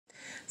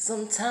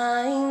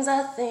Sometimes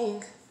I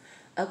think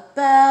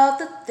about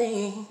the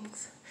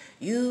things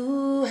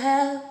you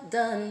have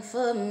done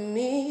for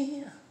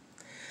me.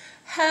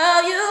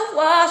 How you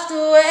washed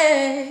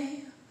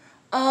away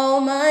all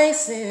my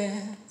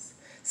sins,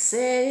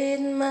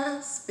 set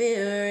my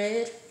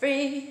spirit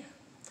free.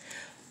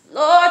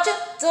 Lord, you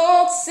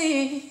don't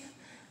see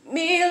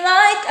me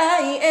like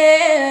I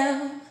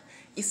am.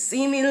 You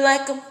see me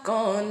like I'm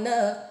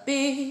gonna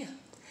be.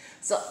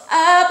 So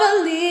I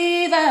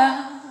believe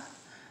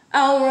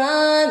I'll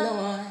run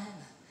on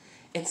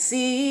and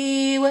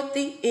see what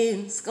the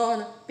end's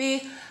gonna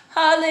be.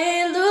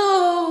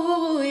 Hallelujah.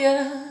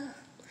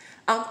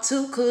 I'm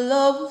too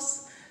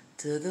close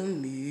to the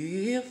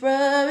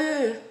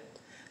mirror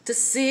to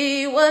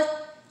see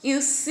what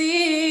you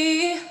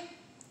see.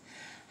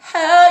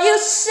 How you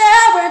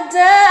shower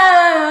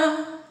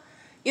down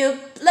your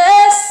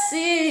blessings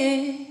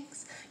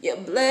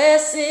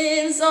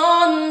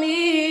on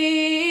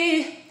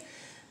me.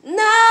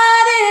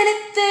 Not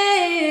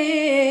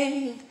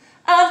anything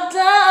I've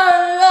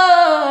done,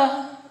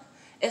 Lord,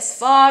 as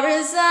far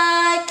as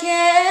I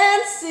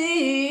can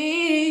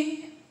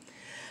see.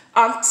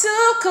 I'm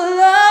too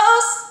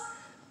close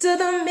to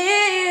the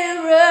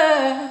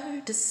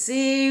mirror to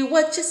see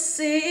what you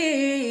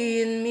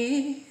see in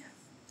me.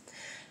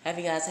 Have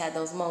you guys had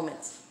those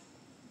moments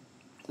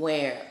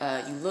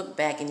where you look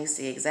back and you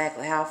see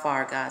exactly how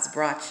far God's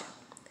brought you?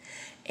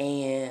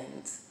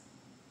 And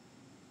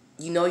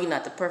you know you're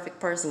not the perfect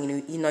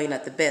person. You know you're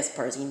not the best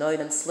person. You know you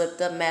done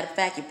slipped up. Matter of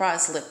fact, you probably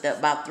slipped up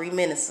about 3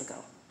 minutes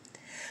ago.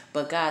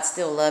 But God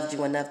still loved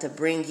you enough to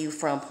bring you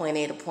from point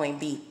A to point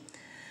B.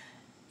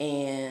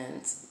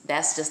 And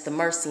that's just the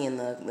mercy and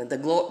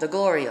the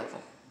glory of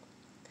Him.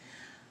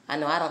 I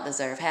know I don't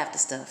deserve half the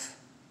stuff.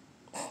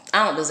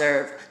 I don't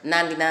deserve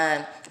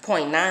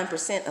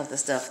 99.9% of the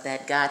stuff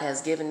that God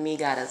has given me,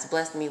 God has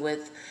blessed me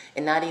with,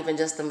 and not even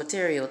just the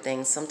material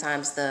things.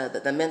 Sometimes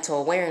the mental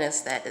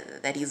awareness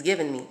that He's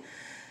given me.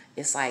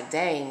 It's like,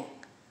 dang,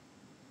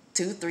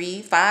 2,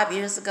 3, 5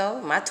 years ago,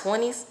 in my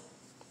 20s,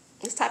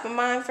 this type of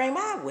mind frame,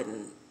 I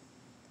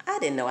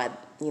didn't know I'd,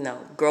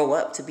 grow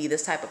up to be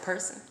this type of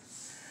person.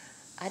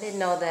 I didn't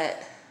know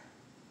that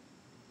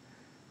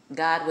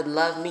God would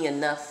love me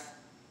enough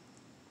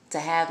to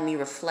have me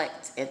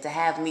reflect and to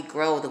have me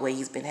grow the way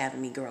He's been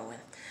having me growing.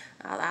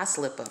 I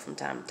slip up from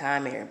time to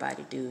time.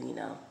 Everybody do,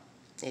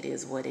 It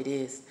is what it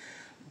is.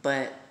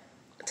 But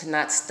to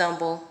not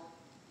stumble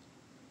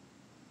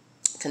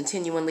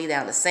continually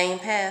down the same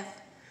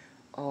path,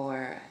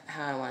 or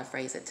how I want to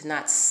phrase it, to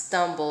not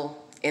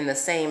stumble in the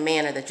same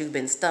manner that you've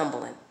been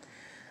stumbling.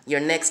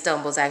 Your next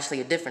stumble is actually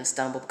a different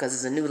stumble because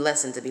it's a new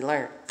lesson to be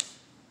learned.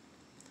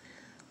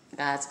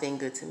 God's been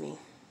good to me.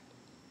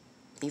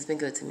 He's been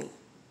good to me.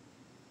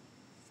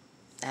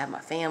 I have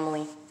my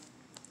family.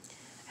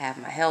 I have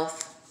my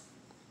health.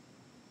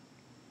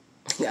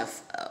 I got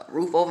a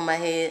roof over my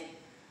head.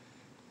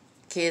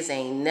 Kids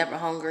ain't never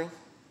hungry.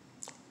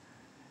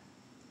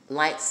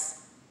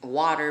 Lights,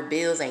 water,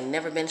 bills ain't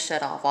never been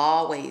shut off.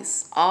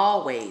 Always,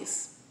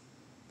 always.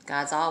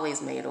 God's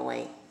always made a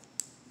way.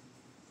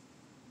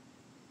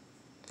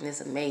 And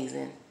it's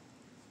amazing.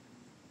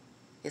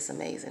 It's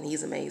amazing.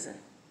 He's amazing.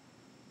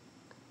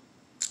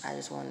 I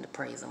just wanted to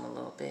praise Him a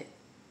little bit.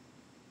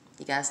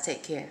 You guys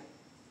take care.